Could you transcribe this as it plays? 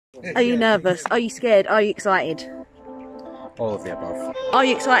Are you nervous? Are you scared? Are you excited? All of the above. Are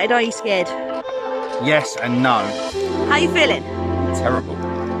you excited? Are you scared? Yes and no. How are you feeling? Terrible.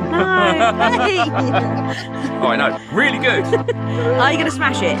 No, hey. Oh, I know. Really good. Are you going to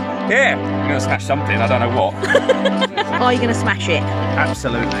smash it? Yeah, I'm going to smash something. I don't know what. Are you going to smash it?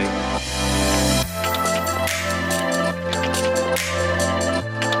 Absolutely.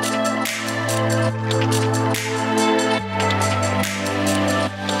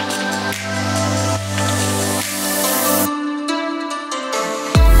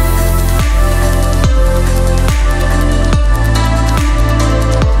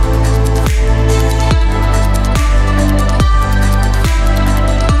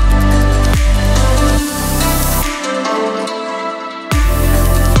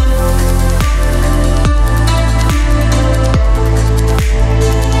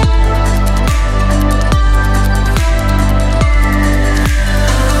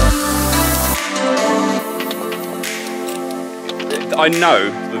 I know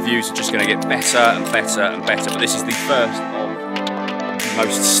the views are just going to get better and better and better, but this is the first of the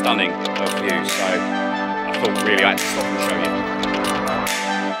most stunning of views, so I thought really I had to stop and show you.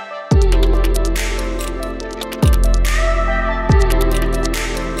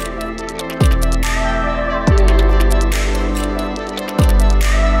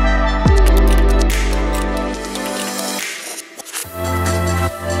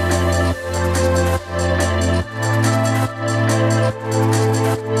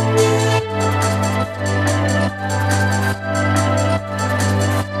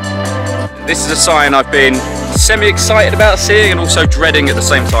 This is a sign I've been semi-excited about seeing and also dreading at the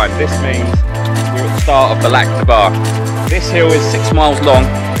same time. This means we're at the start of the Lac de Bar. This hill is 6 miles long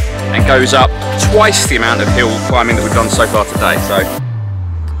and goes up twice the amount of hill climbing that we've done so far today, so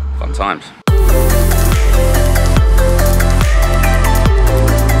fun times.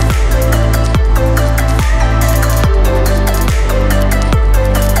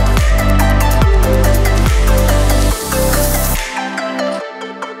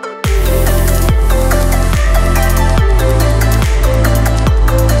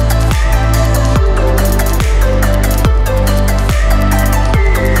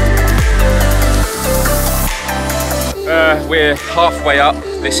 We're halfway up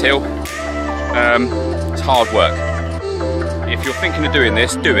this hill. It's hard work. If you're thinking of doing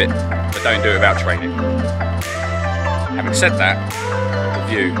this, do it, but don't do it without training. Having said that, the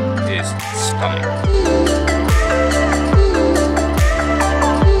view is stunning.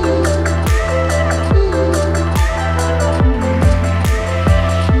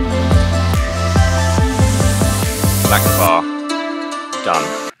 Lac de Bar,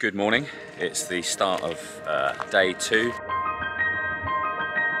 done. Good morning, it's the start of day 2.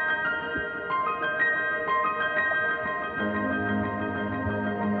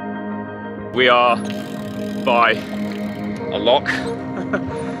 We are by a lock,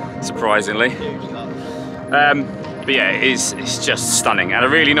 surprisingly. But yeah, it's just stunning and a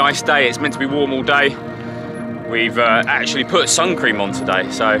really nice day. It's meant to be warm all day. We've actually put sun cream on today,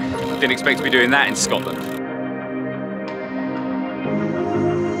 so didn't expect to be doing that in Scotland.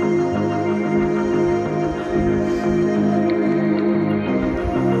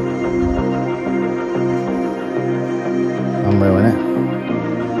 Unreal, innit?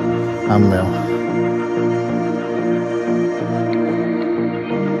 Unreal.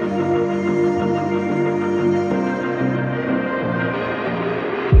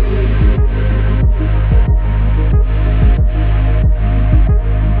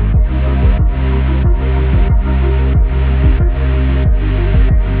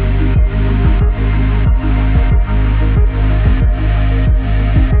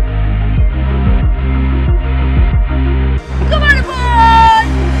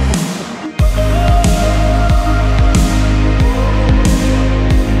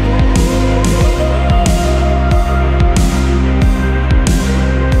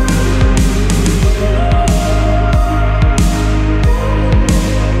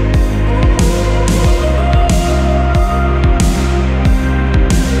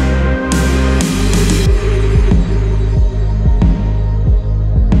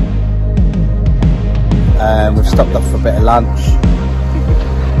 We've stopped off for a bit of lunch.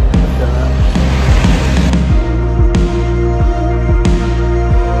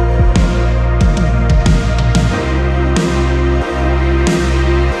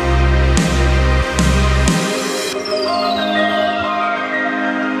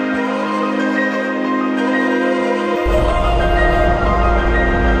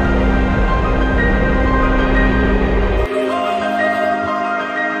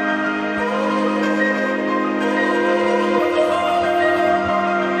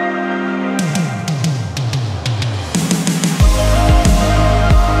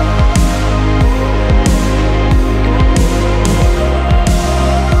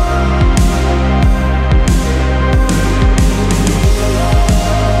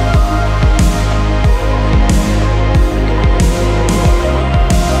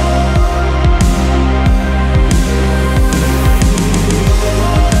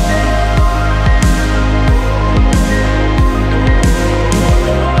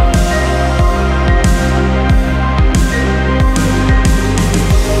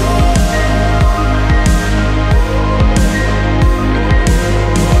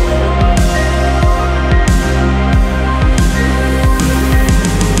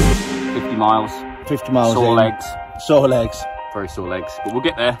 miles. 50 miles Sore in. legs. Sore legs. Very sore legs, but we'll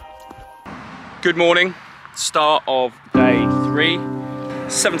get there. Good morning. Start of day 3.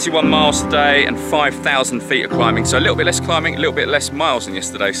 71 miles today and 5,000 feet of climbing. So a little bit less climbing, a little bit less miles than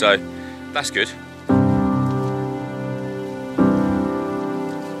yesterday. So that's good.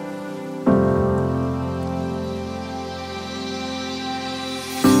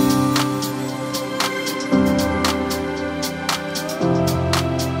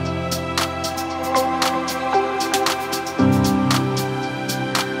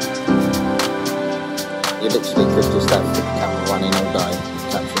 You literally could just have the camera running all day,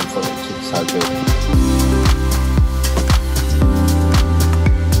 capturing footage. It's so good.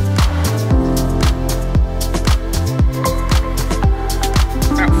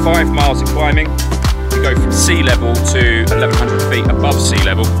 About 5 miles of climbing. We go from sea level to 1,100 feet above sea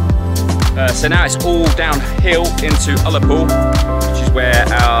level. So now it's all downhill into Ullapool, which is where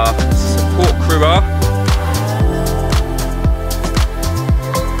our support crew are.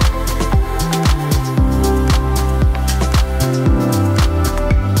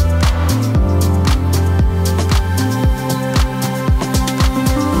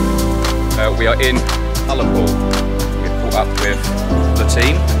 We are in Ullapool. We've caught up with the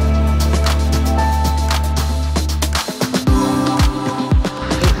team.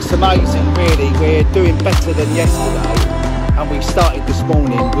 It's amazing, really. We're doing better than yesterday, and we started this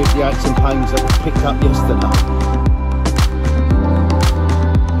morning with the aches and pains that we picked up yesterday.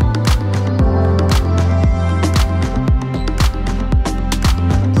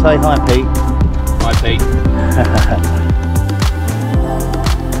 Say hi, Pete. Hi, Pete.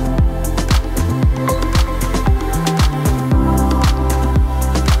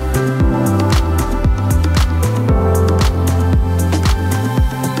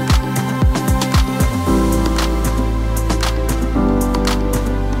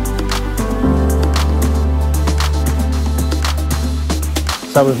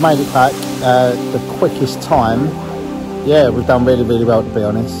 So we've made it back the quickest time. Yeah, we've done really, really well, to be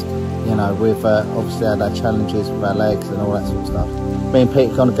honest. You know, we've obviously had our challenges with our legs and all that sort of stuff. Me and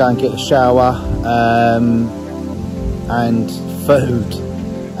Pete are going to go and get a shower and food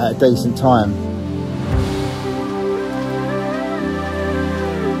at a decent time.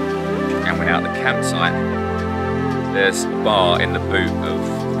 And we're out at the campsite. There's a bar in the boot of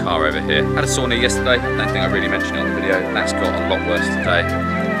the car over here. Had a sauna yesterday. I don't think I really mentioned it on the video. That's got a lot worse today.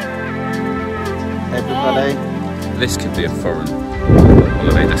 Everybody. This could be a foreign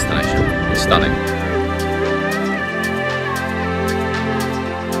holiday destination. It's stunning.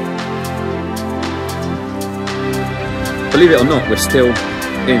 Believe it or not, we're still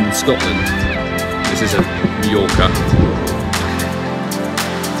in Scotland. This is a Mallorca.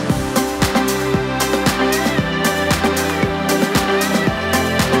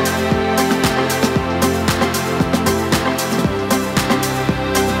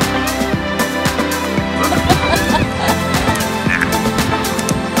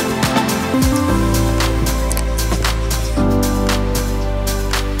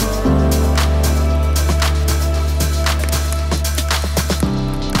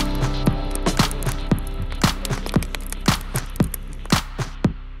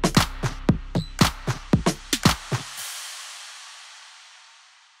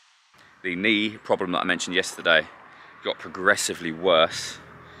 The knee problem that I mentioned yesterday got progressively worse.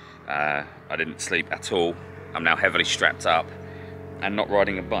 I didn't sleep at all. I'm now heavily strapped up and not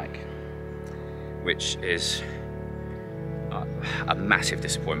riding a bike, which is a massive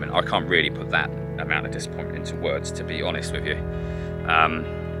disappointment. I can't really put that amount of disappointment into words, to be honest with you. I'm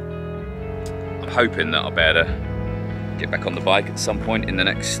hoping that I'll be able to get back on the bike at some point in the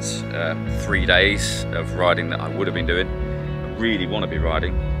next 3 days of riding that I would have been doing. I really want to be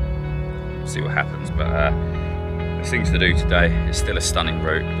riding. See what happens, but there's things to do today. It's still a stunning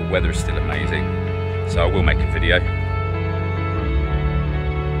route. The weather is still amazing, so I will make a video.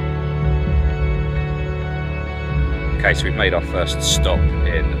 Okay, so we've made our first stop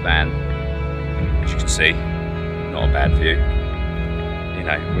in the van. As you can see, not a bad view. You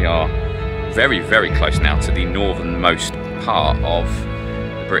know, we are very, very close now to the northernmost part of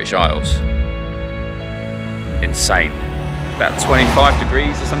the British Isles. Insane. About 25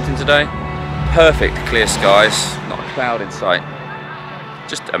 degrees or something today. Perfect clear skies, not a cloud in sight.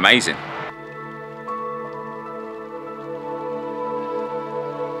 Just amazing.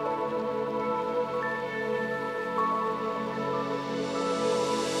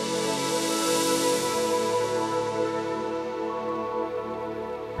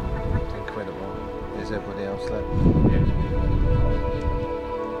 Incredible. There's everybody else there.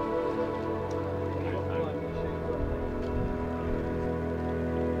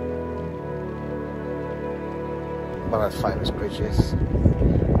 one of the famous bridges.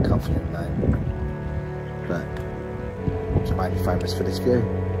 Can't forget the name, but it's mainly famous for this view.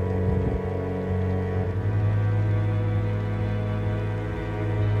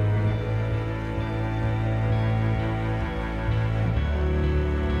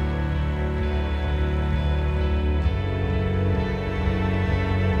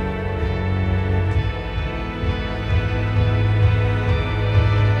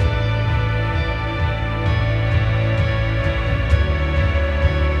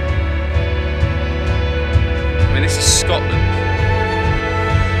 Scotland,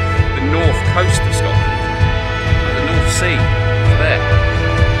 the north coast of Scotland, the North Sea, it's there.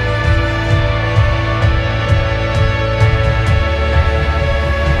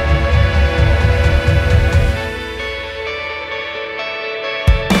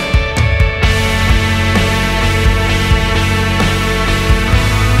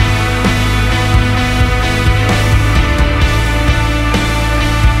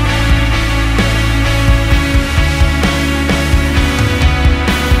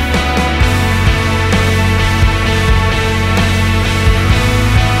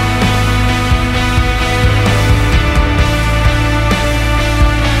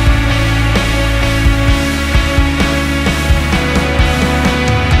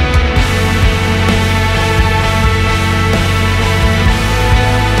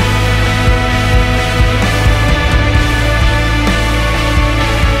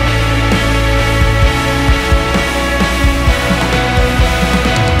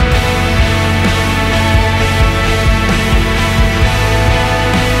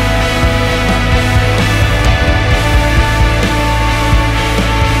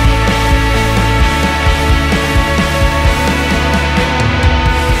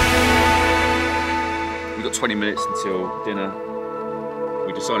 We've got 20 minutes until dinner.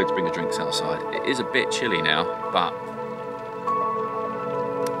 We decided to bring the drinks outside. It is a bit chilly now, but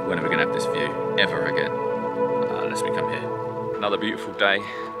when are we going to have this view ever again? Unless we come here. Another beautiful day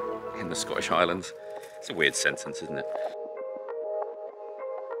in the Scottish Highlands. It's a weird sentence, isn't it?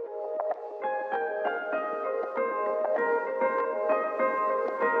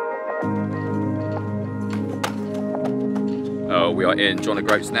 We are in John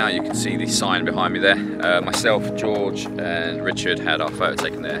O'Groats now. You can see the sign behind me there. Myself, George and Richard had our photo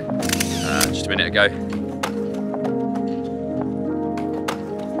taken there just a minute ago.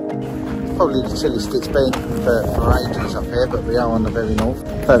 Probably the chilliest it's been for ages up here, but we are on the very north.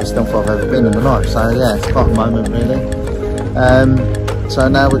 Furthest north I've ever been in my life, so yeah, it's quite a moment really. So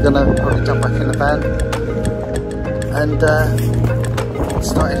now we're going to probably jump back in the van and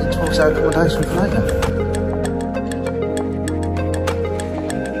start heading towards our accommodation for later.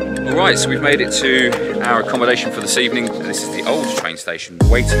 Alright, so we've made it to our accommodation for this evening. This is the old train station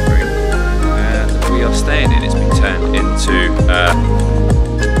waiting room and we are staying in. It's been turned into a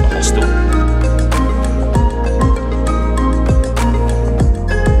hostel.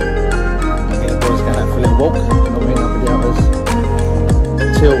 The boys are going out for a little walk and I'll meet up with the others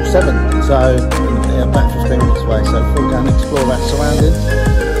till 7, so yeah, back 15 minutes away, so we'll go and explore that surroundings.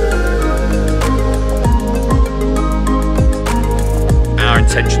 Our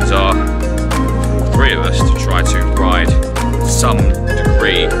intentions are, for 3 of us, to try to ride some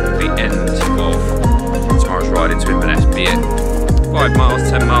degree the end of tomorrow's ride into Inverness, be it 5 miles,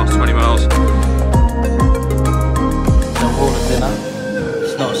 10 miles, 20 miles. No water dinner,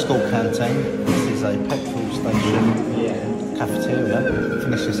 it's not a school canteen, this is a petrol station cafeteria.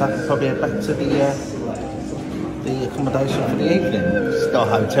 Finish this up and probably head back to the accommodation for the evening. It's not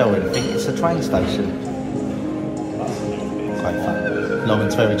a hotel or anything, it's a train station. Quite fun.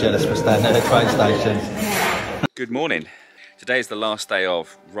 Norman's very jealous for staying at a train station. Good morning. Today is the last day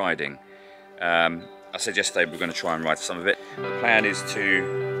of riding. I said yesterday we were going to try and ride some of it. The plan is to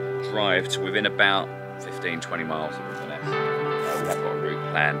drive to within about 15-20 miles of Inverness. We have got a route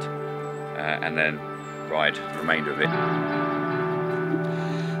planned and then ride the remainder of it.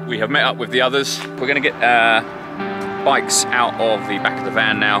 We have met up with the others. We're going to get bikes out of the back of the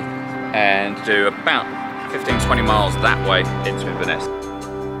van now and do about 15-20 miles that way into Inverness.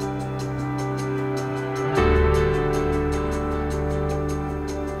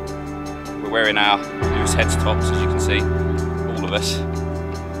 We're wearing our LooseHeadz tops, as you can see, all of us.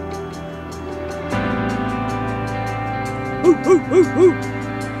 Woo, woo, woo, woo.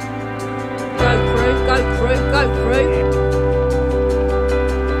 Go crew, go crew, go crew.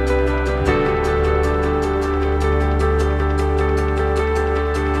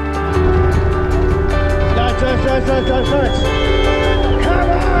 Go. Come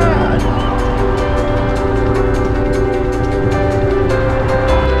on!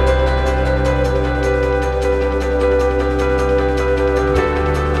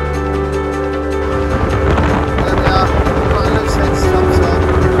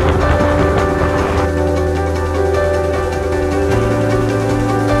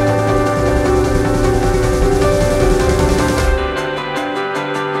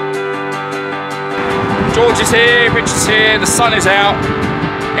 is here, Richard's here, the sun is out,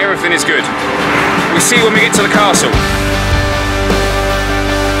 everything is good. We'll see you when we get to the castle.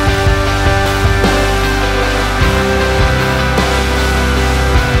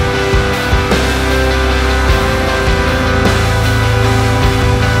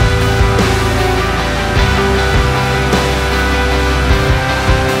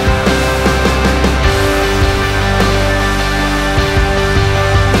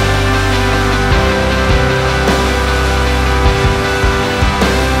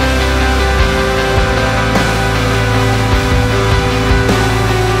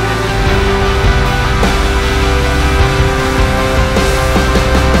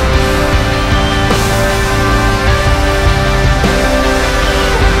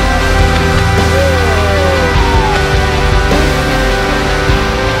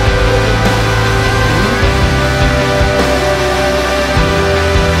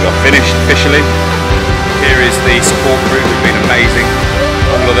 Finished officially.